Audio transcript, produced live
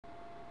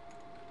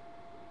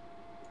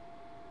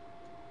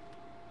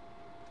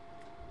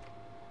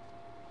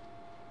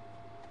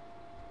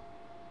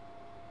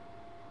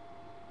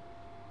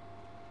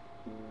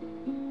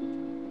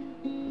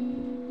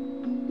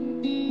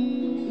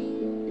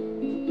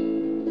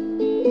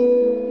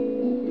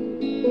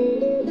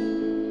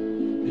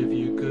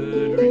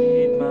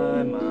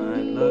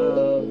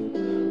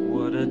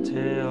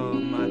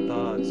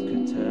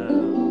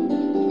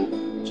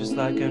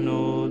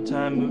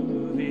old-time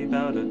movie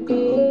about a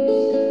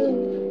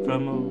ghost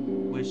from a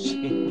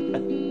wishing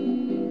well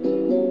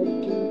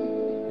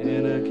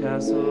in a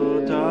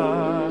castle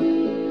dark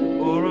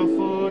or a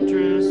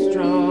fortress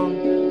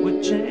strong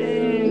with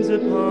chains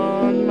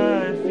upon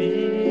my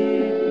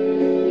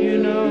feet. You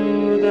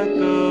know that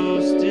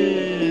ghost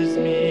is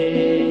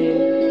me,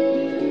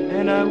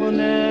 and I will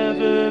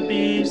never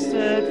be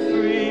set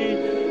free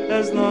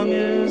as long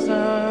as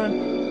I'm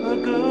a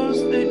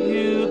ghost that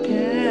you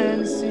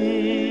can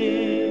see.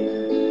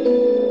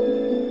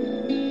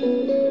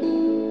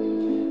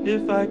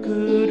 If I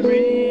could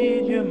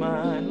read your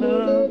mind,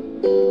 love,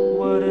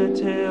 what a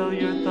tale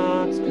your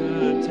thoughts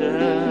could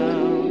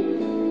tell.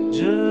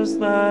 Just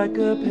like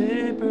a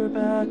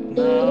paperback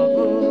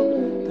novel,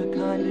 the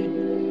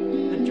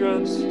kind the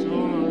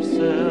drugstore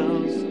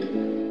sells.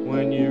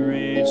 When you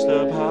reach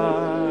the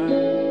part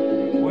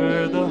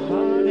where the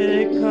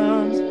heartache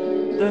comes,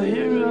 the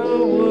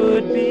hero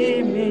would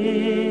be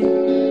me.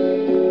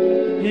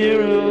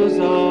 Heroes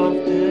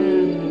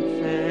often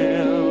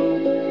fail,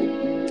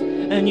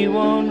 and you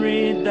won't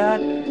read that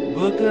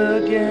book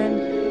again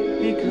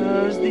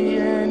because the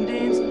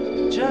ending's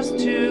just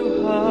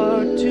too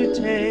hard to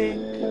take.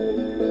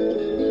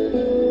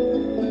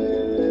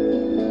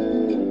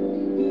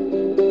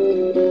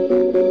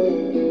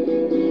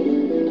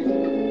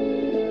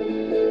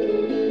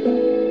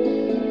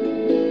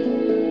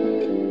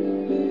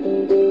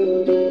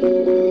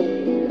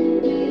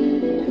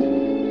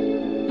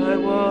 I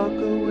walk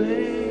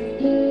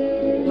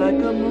away like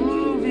a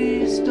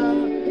movie star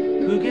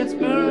who gets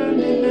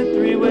burned in a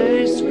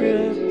three-way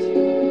script.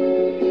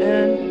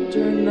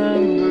 Enter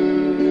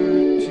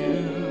number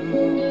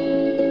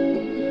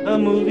 2, a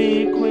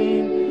movie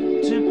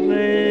queen to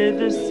play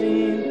the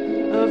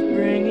scene of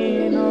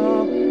bringing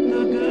all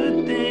the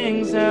good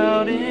things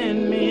out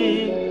in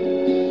me.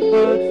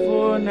 But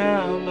for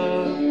now,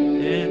 love,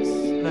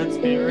 let's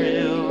be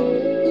real.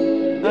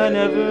 I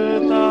never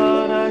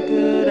thought I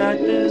could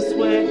act this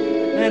way,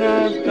 and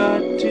I've got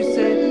to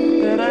say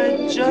that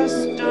I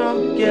just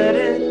don't get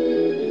it.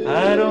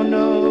 I don't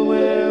know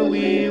where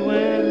we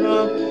went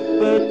wrong,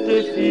 but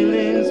the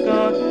feeling's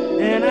gone,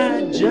 and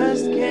I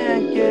just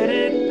can't get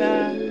it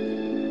back.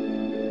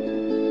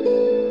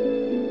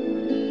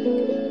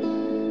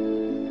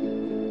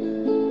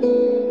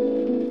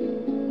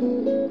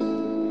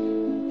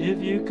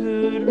 If you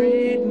could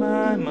read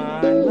my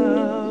mind,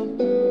 love,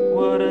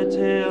 what a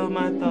tale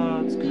my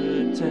thoughts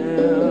could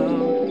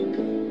tell.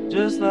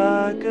 Just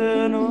like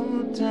an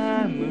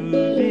old-time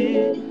movie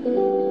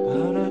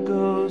about a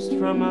ghost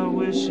from a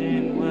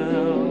wishing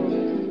well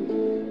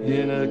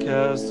in a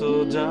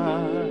castle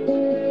dark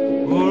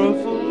or a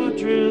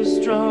fortress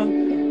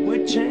strong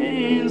with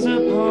chains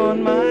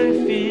upon my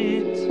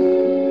feet.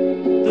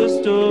 The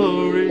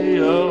story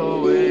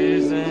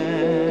always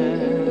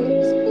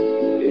ends.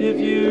 If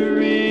you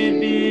read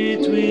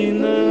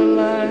between the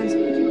lines,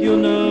 you'll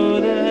know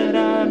that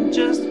I'm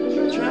just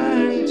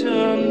trying to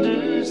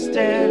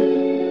understand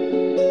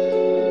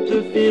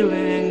the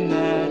feeling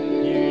that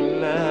you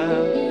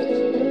left.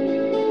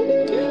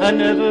 I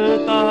never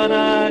thought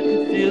I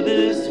could feel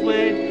this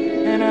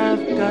way, and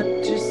I've got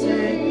to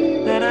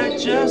say that I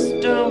just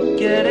don't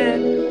get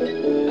it.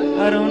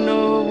 I don't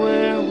know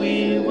where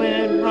we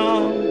went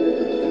wrong,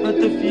 but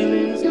the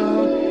feeling's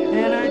gone,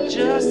 and I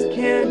just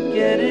can't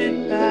get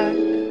it